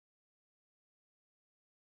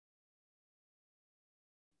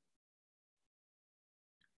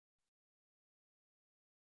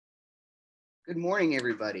Good morning,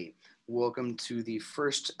 everybody. Welcome to the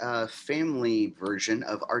first family version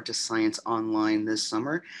of Art to Science online this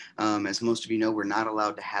summer. As most of you know, we're not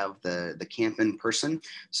allowed to have the camp in person,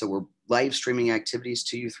 so we're live streaming activities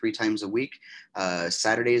to you 3 times a week.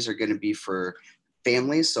 Saturdays are going to be for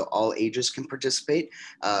families, so all ages can participate.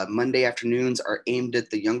 Monday afternoons are aimed at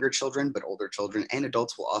the younger children, but older children and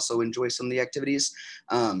adults will also enjoy some of the activities.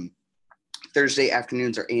 Thursday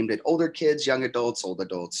afternoons are aimed at older kids, young adults, old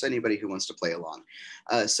adults, anybody who wants to play along.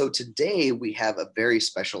 So today we have a very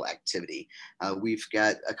special activity. We've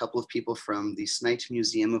got a couple of people from the Snite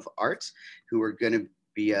Museum of Art who are going to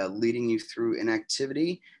be leading you through an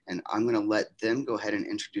activity, and I'm going to let them go ahead and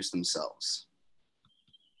introduce themselves.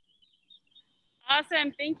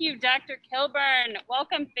 Awesome. Thank you, Dr. Kilburn.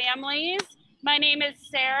 Welcome, families. My name is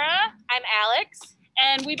Sarah. I'm Alex.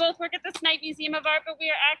 And we both work at the Snite Museum of Art, but we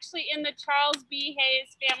are actually in the Charles B. Hayes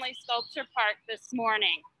Family Sculpture Park this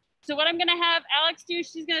morning. So what I'm going to have Alex do,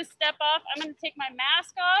 she's going to step off. I'm going to take my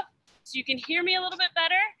mask off so you can hear me a little bit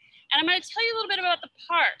better. And I'm going to tell you a little bit about the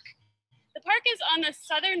park. The park is on the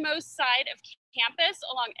southernmost side of campus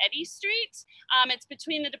along Eddy Street. It's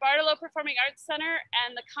between the DeBartolo Performing Arts Center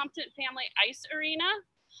and the Compton Family Ice Arena.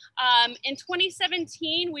 In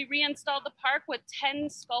 2017, we reinstalled the park with 10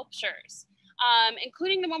 sculptures.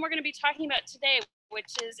 Including the one we're going to be talking about today,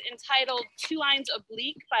 which is entitled 2 Lines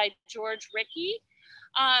Oblique by George Rickey.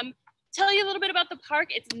 Tell you a little bit about the park.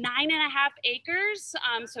 It's 9.5 acres,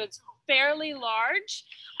 so it's fairly large,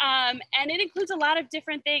 and it includes a lot of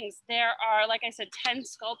different things. There are, like I said, 10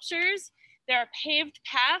 sculptures. There are paved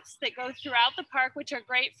paths that go throughout the park, which are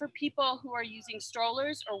great for people who are using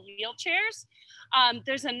strollers or wheelchairs.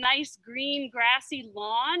 There's a nice green grassy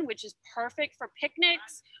lawn, which is perfect for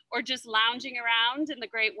picnics or just lounging around in the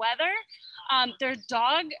great weather. There are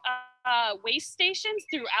dog waste stations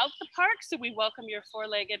throughout the park, so we welcome your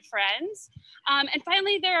 4-legged friends. And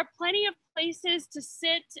finally, there are plenty of places to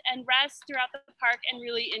sit and rest throughout the park and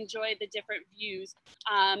really enjoy the different views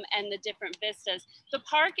and the different vistas. The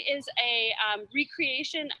park is a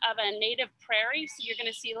recreation of a native prairie, so you're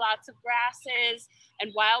gonna see lots of grasses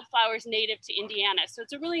and wildflowers native to Indiana. So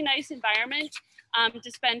it's a really nice environment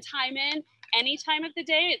to spend time in. Any time of the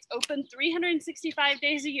day. It's open 365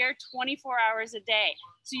 days a year, 24 hours a day.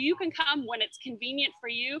 So you can come when it's convenient for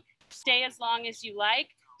you, stay as long as you like.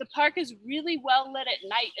 The park is really well lit at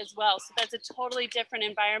night as well. So that's a totally different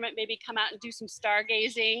environment. Maybe come out and do some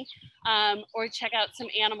stargazing or check out some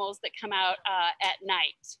animals that come out at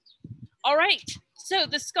night. All right, so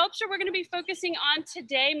the sculpture we're gonna be focusing on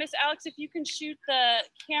today, Miss Alex, if you can shoot the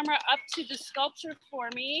camera up to the sculpture for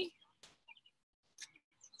me,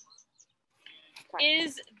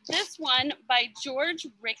 is this one by George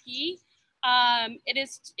Rickey. It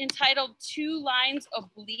is entitled 2 Lines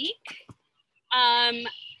Oblique.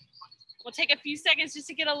 We'll take a few seconds just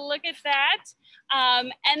to get a look at that.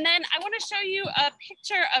 And then I want to show you a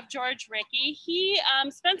picture of George Rickey. He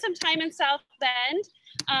spent some time in South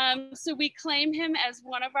Bend, so we claim him as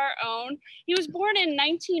one of our own. He was born in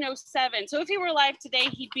 1907, so if he were alive today,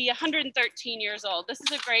 he'd be 113 years old. This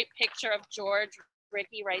is a great picture of George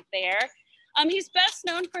Rickey right there. He's best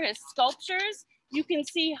known for his sculptures. You can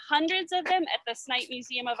see hundreds of them at the Snite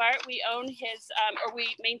Museum of Art. We own his, or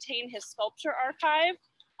we maintain his sculpture archive.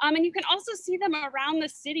 And you can also see them around the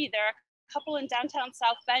city. There are a couple in downtown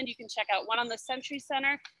South Bend. You can check out one on the Century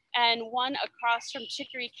Center and one across from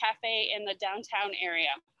Chicory Cafe in the downtown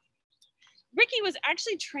area. Rickey was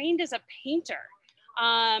actually trained as a painter.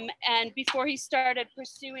 And before he started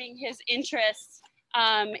pursuing his interests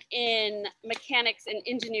in mechanics and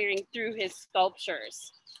engineering through his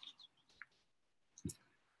sculptures.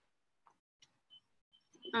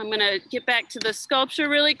 I'm gonna get back to the sculpture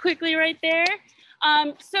really quickly right there.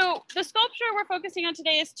 So the sculpture we're focusing on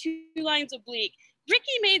today is 2 Lines Oblique.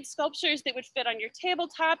 Rickey made sculptures that would fit on your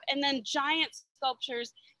tabletop and then giant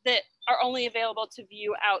sculptures that are only available to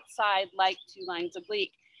view outside like 2 Lines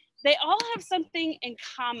Oblique. They all have something in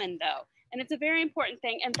common though. And it's a very important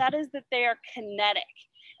thing, and that is that they are kinetic.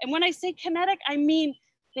 And when I say kinetic, I mean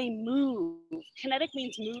they move. Kinetic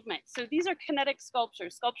means movement. So these are kinetic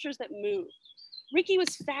sculptures, sculptures that move. Rickey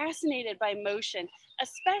was fascinated by motion,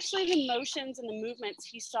 especially the motions and the movements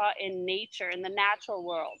he saw in nature, in the natural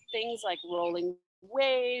world. Things like rolling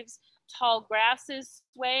waves, tall grasses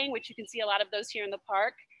swaying, which you can see a lot of those here in the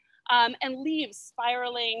park, and leaves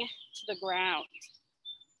spiraling to the ground.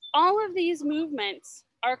 All of these movements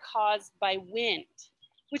are caused by wind,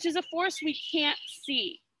 which is a force we can't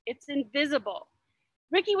see. It's invisible.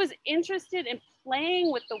 Rickey was interested in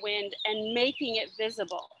playing with the wind and making it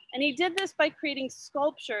visible. And he did this by creating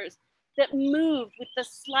sculptures that moved with the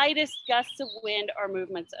slightest gusts of wind or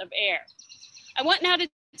movements of air. I want now to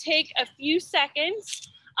take a few seconds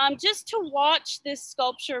just to watch this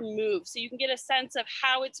sculpture move so you can get a sense of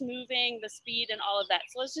how it's moving, the speed and all of that.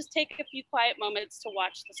 So let's just take a few quiet moments to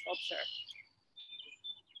watch the sculpture.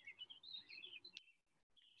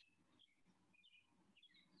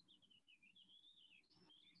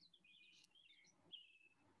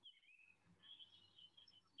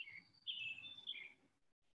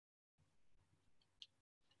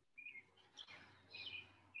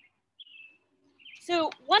 So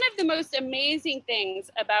one of the most amazing things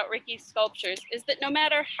about Rickey's sculptures is that no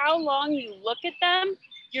matter how long you look at them,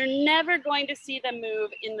 you're never going to see them move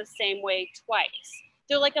in the same way twice.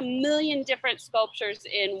 They're like a million different sculptures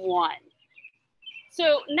in one.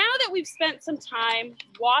 So now that we've spent some time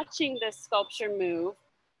watching this sculpture move,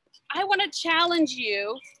 I want to challenge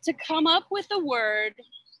you to come up with a word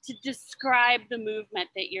to describe the movement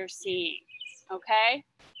that you're seeing, okay?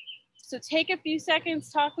 So take a few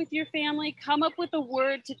seconds, talk with your family, come up with a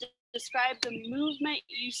word to describe the movement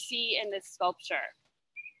you see in this sculpture.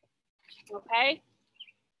 Okay?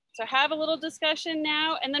 So have a little discussion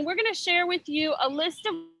now, and then we're gonna share with you a list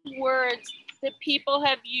of words that people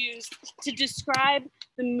have used to describe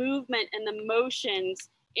the movement and the motions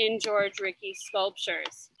in George Rickey's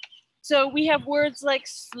sculptures. So we have words like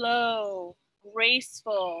slow,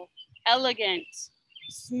 graceful, elegant,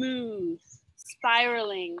 smooth,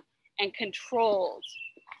 spiraling, and controlled.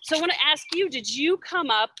 So I want to ask you, did you come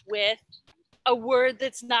up with a word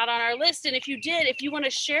that's not on our list? And if you did, if you want to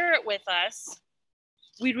share it with us,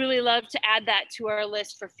 we'd really love to add that to our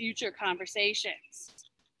list for future conversations.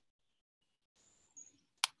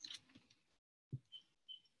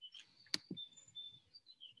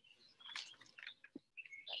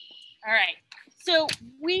 All right, so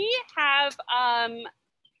we have,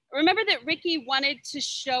 remember that Rickey wanted to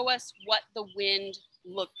show us what the wind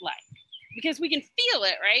looked like, because we can feel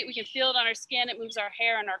it, right? We can feel it on our skin, it moves our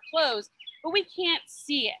hair and our clothes, but we can't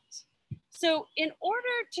see it. So in order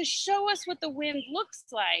to show us what the wind looks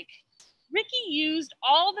like, Rickey used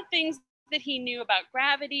all the things that he knew about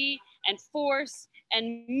gravity and force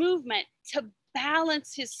and movement to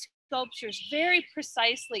balance his sculptures very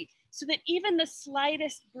precisely so that even the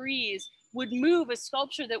slightest breeze would move a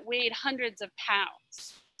sculpture that weighed hundreds of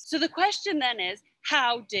pounds. So the question then is,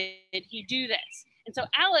 how did he do this? And so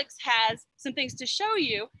Alex has some things to show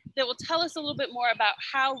you that will tell us a little bit more about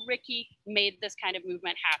how Rickey made this kind of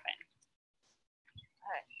movement happen.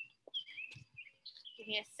 All right. Give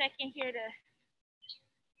me a second here to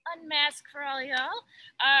unmask for all y'all.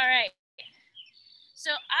 All right.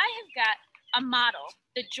 So I have got a model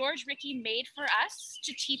that George Rickey made for us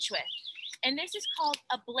to teach with. And this is called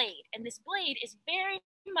a blade. And this blade is very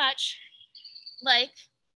much like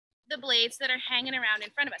the blades that are hanging around in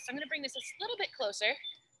front of us. So I'm gonna bring this a little bit closer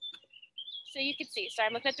so you can see. Sorry,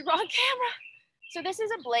 I'm looking at the wrong camera. So this is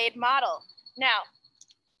a blade model. Now,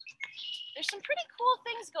 there's some pretty cool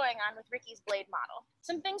things going on with Rickey's blade model.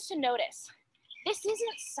 Some things to notice. This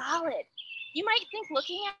isn't solid. You might think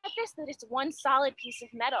looking at this that it's one solid piece of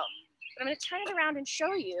metal, but I'm gonna turn it around and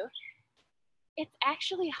show you. It's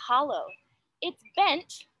actually hollow. It's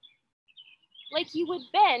bent like you would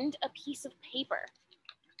bend a piece of paper.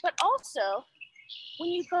 But also, when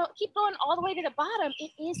you keep going all the way to the bottom, it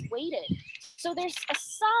is weighted. So there's a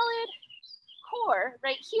solid core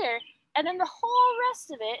right here, and then the whole rest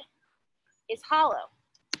of it is hollow.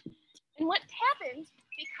 And what happened,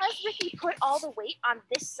 because Rickey put all the weight on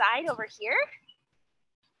this side over here,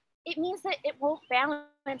 it means that it won't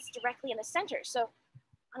balance directly in the center. So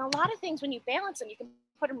on a lot of things, when you balance them, you can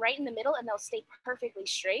put them right in the middle and they'll stay perfectly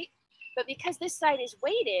straight. But because this side is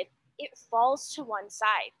weighted, it falls to one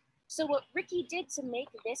side. So what Rickey did to make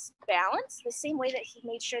this balance, the same way that he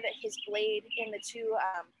made sure that his blade in the two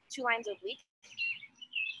lines oblique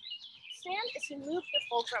stand, is he moved the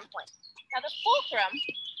fulcrum point. Now the fulcrum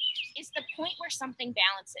is the point where something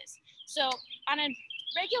balances. So on a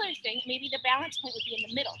regular thing, maybe the balance point would be in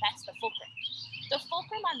the middle. That's the fulcrum. The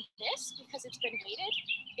fulcrum on this, because it's been weighted,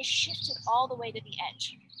 is shifted all the way to the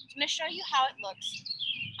edge. I'm going to show you how it looks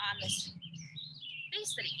on this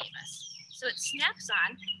base that he gave us. So it snaps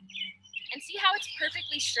on, and see how it's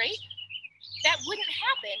perfectly straight? That wouldn't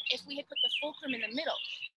happen if we had put the fulcrum in the middle.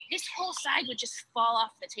 This whole side would just fall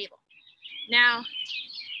off the table. Now,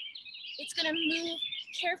 it's going to move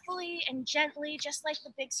carefully and gently, just like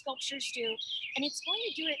the big sculptures do. And it's going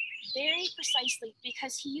to do it very precisely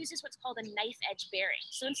because he uses what's called a knife edge bearing.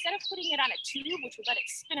 So instead of putting it on a tube, which would let it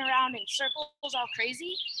spin around in circles all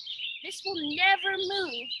crazy, this will never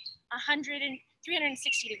move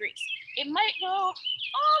 360 degrees. It might go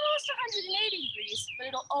almost 180 degrees, but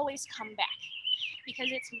it'll always come back because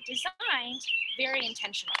it's designed very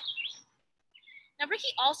intentionally. Now,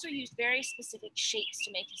 Rickey also used very specific shapes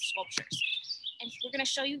to make his sculptures, and we're going to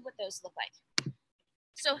show you what those look like.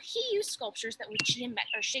 So he used sculptures that were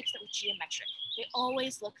shapes that were geometric. They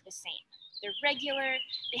always look the same. They're regular,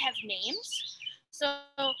 they have names. So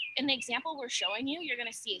in the example we're showing you, you're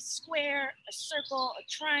going to see a square, a circle, a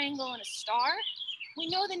triangle, and a star. We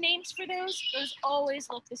know the names for those. Those always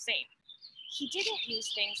look the same. He didn't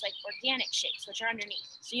use things like organic shapes, which are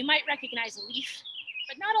underneath. So you might recognize a leaf,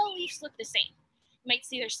 but not all leaves look the same. You might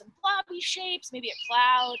see there's some blobby shapes, maybe a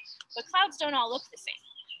cloud, but clouds don't all look the same.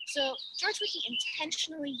 So George Rickey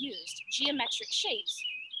intentionally used geometric shapes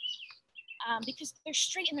because they're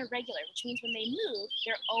straight and they're regular, which means when they move,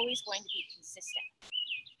 they're always going to be consistent.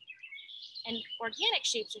 And organic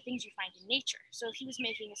shapes are things you find in nature. So if he was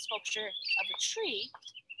making a sculpture of a tree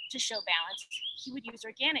to show balance, he would use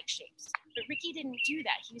organic shapes. But Rickey didn't do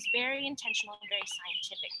that. He was very intentional and very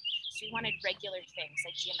scientific. So he wanted regular things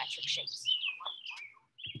like geometric shapes.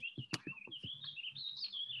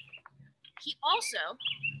 He also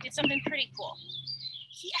did something pretty cool.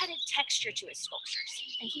 He added texture to his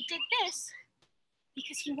sculptures. And he did this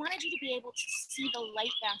because he wanted you to be able to see the light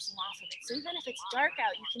bouncing off of it. So even if it's dark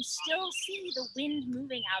out, you can still see the wind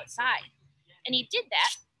moving outside. And he did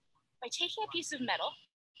that by taking a piece of metal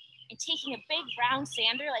and taking a big round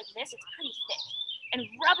sander like this, it's pretty thick, and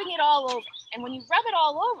rubbing it all over. And when you rub it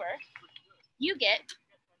all over, you get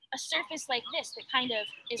a surface like this that kind of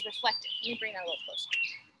is reflective. Let me bring that a little closer.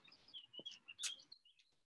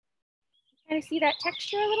 Kind of see that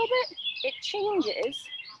texture a little bit? It changes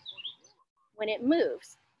when it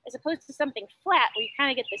moves, as opposed to something flat where you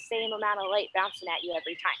kind of get the same amount of light bouncing at you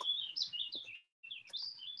every time.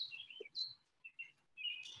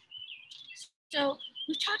 So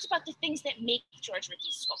we've talked about the things that make George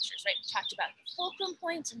Rickey's sculptures, right? We talked about the fulcrum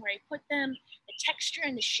points and where he put them, the texture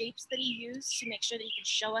and the shapes that he used to make sure that he can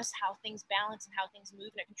show us how things balance and how things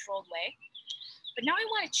move in a controlled way. But now I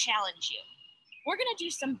want to challenge you. We're going to do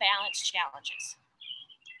some balance challenges.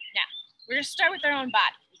 Now, we're going to start with our own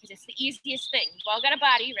body because it's the easiest thing. We've all got a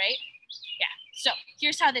body, right? Yeah. So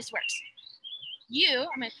here's how this works. I'm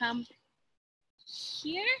going to come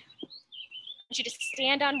here. I want you to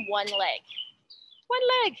stand on one leg. One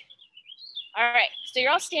leg. All right. So you're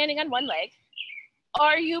all standing on one leg.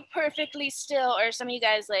 Are you perfectly still? Or some of you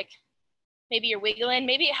guys, like, maybe you're wiggling.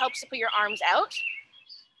 Maybe it helps to put your arms out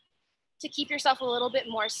to keep yourself a little bit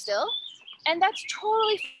more still. And that's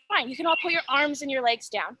totally fine. You can all put your arms and your legs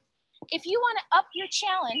down. If you want to up your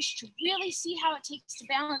challenge to really see how it takes to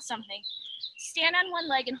balance something, stand on one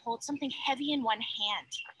leg and hold something heavy in one hand,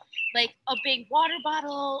 like a big water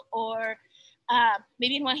bottle, or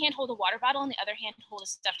maybe in one hand hold a water bottle and the other hand hold a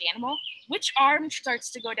stuffed animal. Which arm starts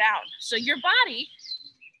to go down? So your body,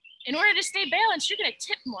 in order to stay balanced, you're going to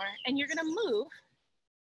tip more and you're going to move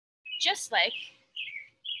just like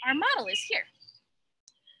our model is here.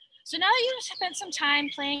 So now that you've spent some time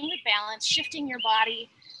playing with balance, shifting your body,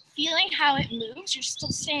 feeling how it moves, you're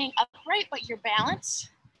still staying upright, but you're balanced,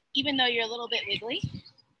 even though you're a little bit wiggly.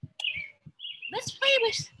 Let's play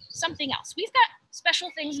with something else. We've got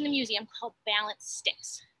special things in the museum called balance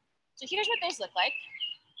sticks. So here's what those look like.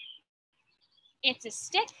 It's a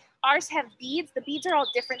stick. Ours have beads. The beads are all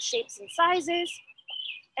different shapes and sizes.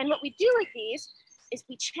 And what we do with these is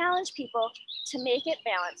we challenge people to make it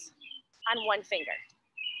balance on one finger.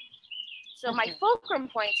 So my fulcrum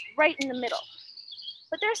point's right in the middle.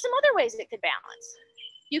 But there's some other ways it could balance.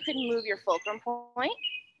 You could move your fulcrum point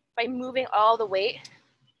by moving all the weight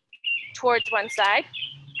towards one side.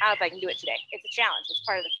 I don't know if I can do it today. It's a challenge. It's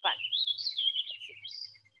part of the fun.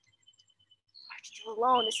 Hard to do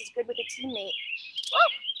alone. This is good with a teammate. Oh,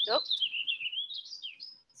 nope.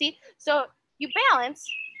 See, so you balance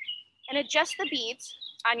and adjust the beads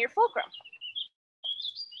on your fulcrum.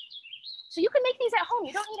 So you can make these at home.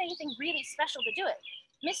 You don't need anything really special to do it.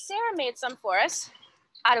 Miss Sarah made some for us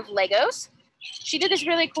out of Legos. She did this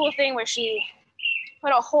really cool thing where she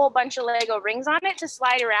put a whole bunch of Lego rings on it to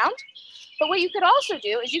slide around. But what you could also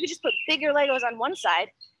do is you could just put bigger Legos on one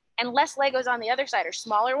side and less Legos on the other side, or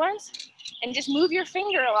smaller ones, and just move your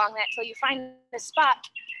finger along that till you find the spot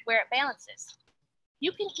where it balances.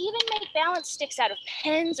 You can even make balance sticks out of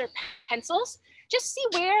pens or pencils. Just see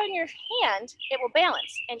where in your hand it will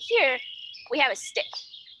balance. And here we have a stick.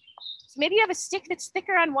 So maybe you have a stick that's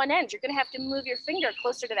thicker on one end. You're gonna have to move your finger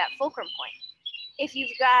closer to that fulcrum point. If you've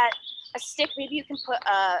got a stick, maybe you can put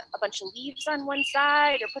a bunch of leaves on one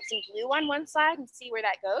side or put some glue on one side and see where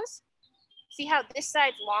that goes. See how this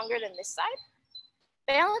side's longer than this side?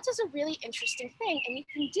 Balance is a really interesting thing, and you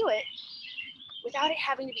can do it without it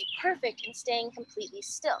having to be perfect and staying completely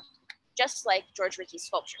still, just like George Rickey's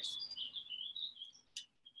sculptures.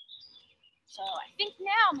 So I think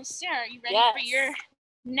now, Miss Sarah, are you ready for your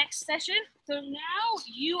next session? So now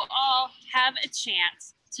you all have a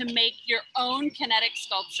chance to make your own kinetic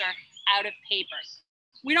sculpture out of paper.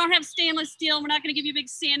 We don't have stainless steel. We're not going to give you big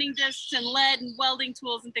sanding discs and lead and welding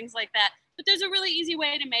tools and things like that. But there's a really easy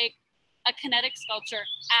way to make a kinetic sculpture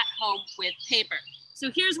at home with paper.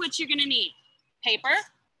 So here's what you're going to need. Paper.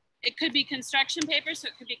 It could be construction paper, so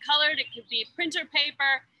it could be colored. It could be printer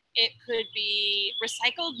paper. It could be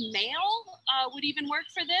recycled mail would even work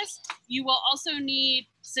for this. You will also need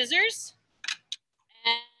scissors.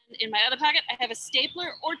 And in my other pocket, I have a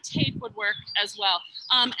stapler or tape would work as well.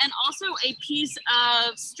 And also a piece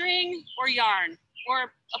of string or yarn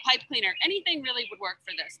or a pipe cleaner. Anything really would work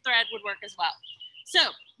for this. Thread would work as well. So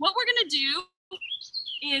what we're gonna do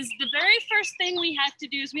is the very first thing we have to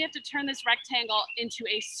do is we have to turn this rectangle into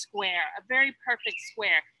a square, a very perfect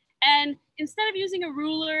square. And instead of using a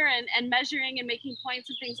ruler and measuring and making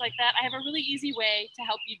points and things like that, I have a really easy way to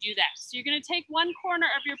help you do that. So you're gonna take one corner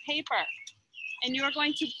of your paper and you're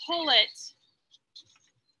going to pull it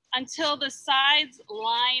until the sides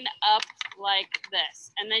line up like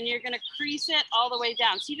this. And then you're gonna crease it all the way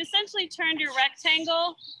down. So you've essentially turned your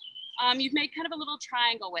rectangle, you've made kind of a little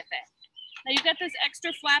triangle with it. Now you've got this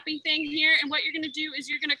extra flappy thing here, and what you're gonna do is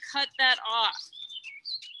you're gonna cut that off.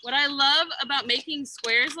 What I love about making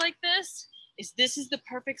squares like this is the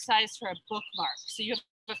perfect size for a bookmark. So you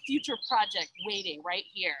have a future project waiting right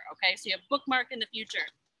here, okay? So you have bookmark in the future.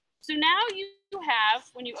 So now you have,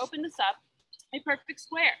 when you open this up, a perfect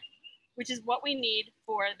square, which is what we need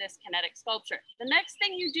for this kinetic sculpture. The next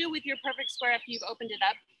thing you do with your perfect square after you've opened it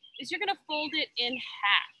up is you're gonna fold it in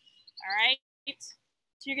half, all right?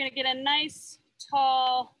 So you're gonna get a nice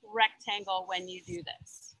tall rectangle when you do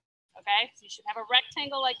this, okay? So you should have a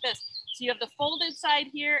rectangle like this. So you have the folded side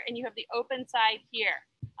here and you have the open side here.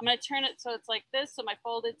 I'm gonna turn it so it's like this. So my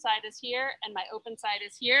folded side is here and my open side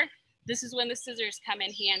is here. This is when the scissors come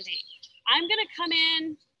in handy. I'm gonna come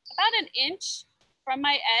in about an inch from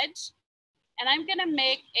my edge and I'm gonna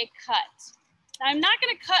make a cut. Now I'm not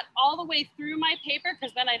gonna cut all the way through my paper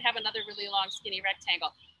because then I'd have another really long skinny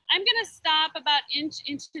rectangle. I'm gonna stop about inch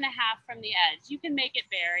and a half from the edge. You can make it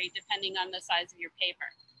vary depending on the size of your paper.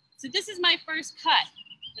 So this is my first cut.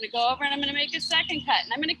 I'm gonna go over and I'm gonna make a second cut.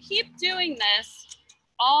 And I'm gonna keep doing this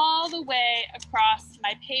all the way across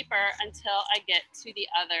my paper until I get to the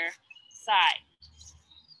other side.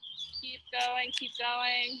 Keep going, keep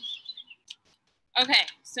going. Okay,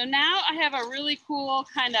 so now I have a really cool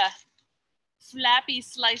kind of flappy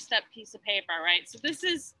sliced up piece of paper, right? So this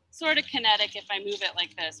is sort of kinetic if I move it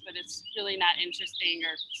like this, but it's really not interesting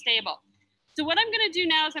or stable. So what I'm gonna do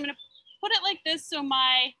now is I'm gonna put it like this so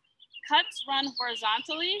my cuts run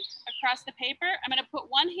horizontally across the paper. I'm gonna put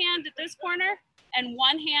one hand at this corner and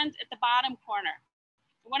one hand at the bottom corner.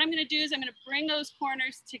 And what I'm gonna do is I'm gonna bring those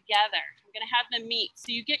corners together. I'm gonna have them meet. So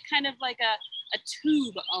you get kind of like a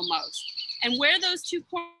tube almost. And where those two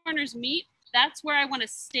corners meet, that's where I wanna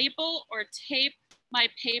staple or tape my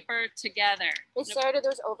paper together. Miss Sarah, do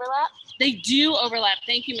those overlap? They do overlap.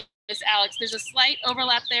 Thank you, Miss Alex. There's a slight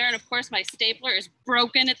overlap there. And of course, my stapler is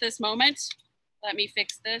broken at this moment. Let me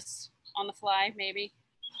fix this on the fly, maybe.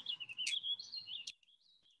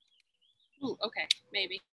 Ooh, okay,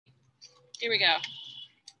 maybe. Here we go.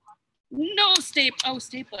 No stapler. Oh,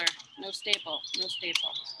 stapler. No staple. No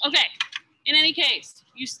staple. Okay. In any case,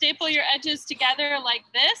 you staple your edges together like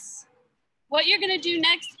this. What you're gonna do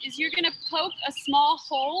next is you're gonna poke a small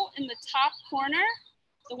hole in the top corner,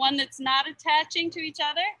 the one that's not attaching to each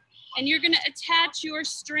other, and you're gonna attach your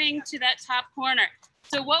string to that top corner.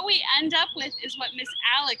 So what we end up with is what Miss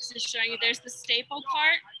Alex is showing you. There's the staple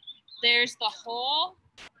part, there's the hole,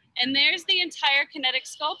 and there's the entire kinetic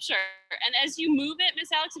sculpture. And as you move it,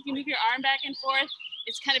 Miss Alex, if you move your arm back and forth,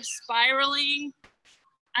 it's kind of spiraling.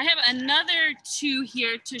 I have another two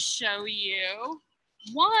here to show you.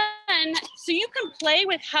 One, so you can play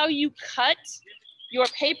with how you cut your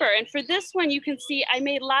paper. And for this one, you can see I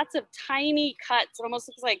made lots of tiny cuts. It almost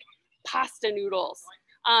looks like pasta noodles.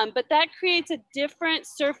 But that creates a different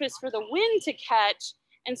surface for the wind to catch.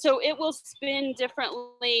 And so it will spin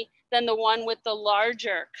differently than the one with the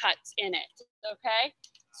larger cuts in it, okay?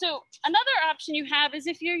 So another option you have is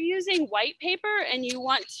if you're using white paper and you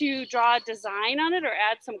want to draw a design on it or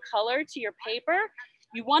add some color to your paper,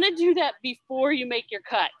 you want to do that before you make your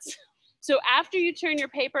cuts. So after you turn your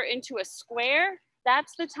paper into a square,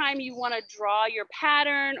 that's the time you want to draw your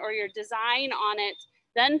pattern or your design on it,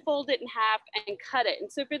 then fold it in half and cut it.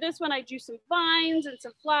 And so for this one, I drew some vines and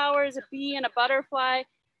some flowers, a bee and a butterfly.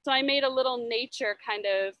 So I made a little nature kind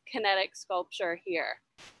of kinetic sculpture here.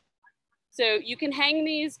 So you can hang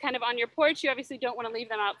these kind of on your porch. You obviously don't want to leave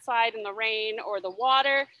them outside in the rain or the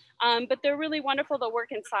water, but they're really wonderful to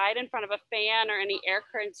work inside in front of a fan or any air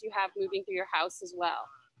currents you have moving through your house as well.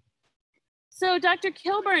 So Dr.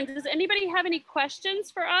 Kilburn, does anybody have any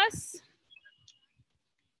questions for us?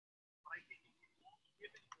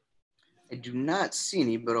 I do not see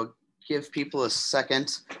any, but I'll give people a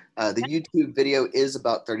second. The YouTube video is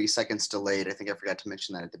about 30 seconds delayed. I think I forgot to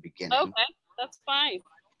mention that at the beginning. Okay, that's fine.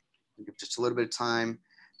 Give just a little bit of time.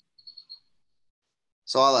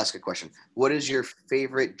 So I'll ask a question. What is your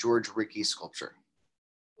favorite George Rickey sculpture?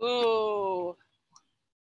 Ooh,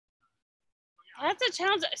 that's a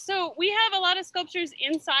challenge. So we have a lot of sculptures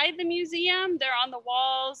inside the museum. They're on the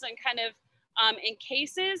walls and kind of in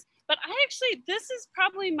cases. But this is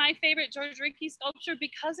probably my favorite George Rickey sculpture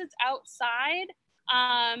because it's outside.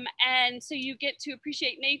 And so you get to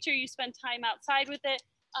appreciate nature. You spend time outside with it.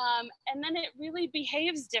 And then it really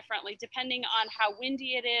behaves differently depending on how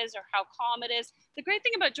windy it is or how calm it is. The great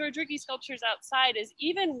thing about George Rickey sculptures outside is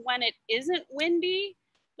even when it isn't windy,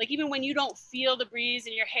 like even when you don't feel the breeze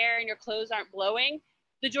in your hair and your clothes aren't blowing,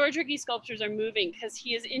 the George Rickey sculptures are moving because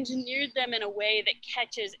he has engineered them in a way that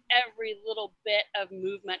catches every little bit of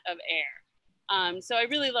movement of air. So I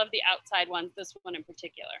really love the outside ones, this one in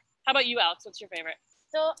particular. How about you, Alex? What's your favorite?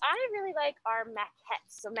 So I really like our maquettes.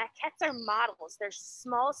 So maquettes are models. They're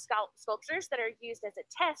small sculptures that are used as a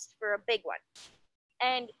test for a big one.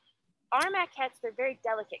 And our maquettes, they're very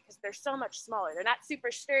delicate because they're so much smaller. They're not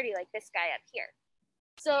super sturdy like this guy up here.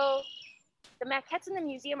 So the maquettes in the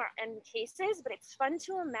museum are in cases, but it's fun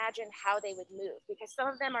to imagine how they would move because some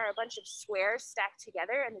of them are a bunch of squares stacked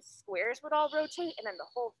together and the squares would all rotate and then the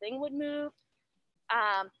whole thing would move.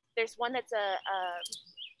 There's one that's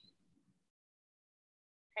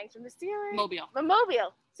hangs from the ceiling. Mobile. A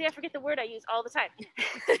mobile. See, I forget the word I use all the time.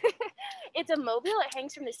 It's a mobile. It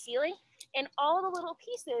hangs from the ceiling, and all the little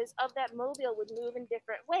pieces of that mobile would move in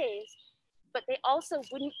different ways, but they also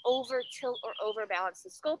wouldn't over tilt or overbalance the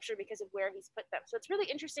sculpture because of where he's put them. So it's really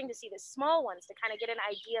interesting to see the small ones to kind of get an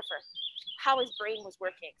idea for how his brain was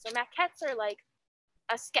working. So maquettes are like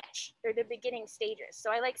a sketch. They're the beginning stages.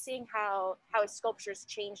 So I like seeing how his sculptures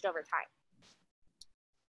changed over time.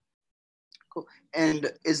 Cool.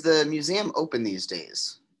 And is the museum open these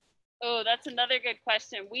days? Oh, that's another good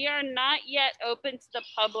question. We are not yet open to the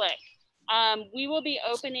public. We will be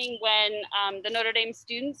opening when the Notre Dame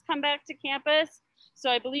students come back to campus. So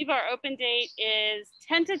I believe our open date is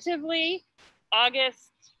tentatively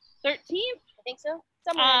August 13th. I think so.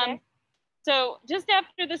 Somewhere in there. So just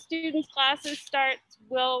after the students' classes start,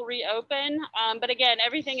 we'll reopen. But again,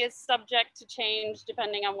 everything is subject to change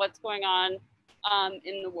depending on what's going on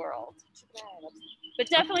in the world. But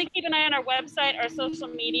definitely keep an eye on our website, our social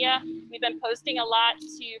media. We've been posting a lot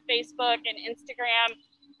to Facebook and Instagram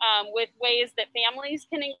with ways that families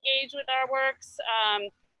can engage with our works,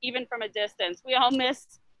 even from a distance. We all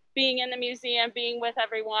miss being in the museum, being with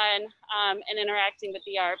everyone, and interacting with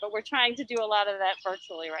the art, but we're trying to do a lot of that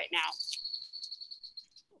virtually right now.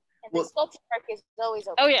 And the sculpture park is always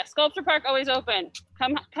open. Oh yeah, Sculpture Park always open.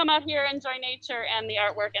 Come out here, enjoy nature and the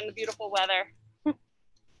artwork and the beautiful weather.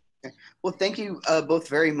 Well, thank you both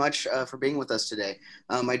very much for being with us today.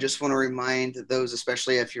 I just want to remind those,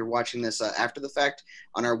 especially if you're watching this after the fact,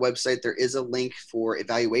 on our website, there is a link for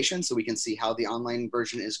evaluation so we can see how the online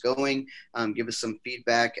version is going, give us some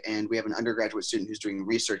feedback, and we have an undergraduate student who's doing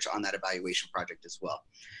research on that evaluation project as well.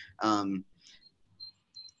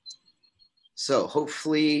 So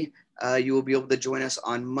hopefully you will be able to join us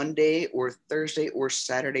on Monday or Thursday or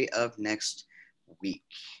Saturday of next week.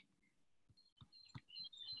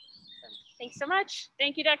 Thanks so much.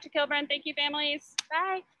 Thank you, Dr. Kilburn. Thank you, families.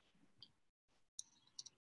 Bye.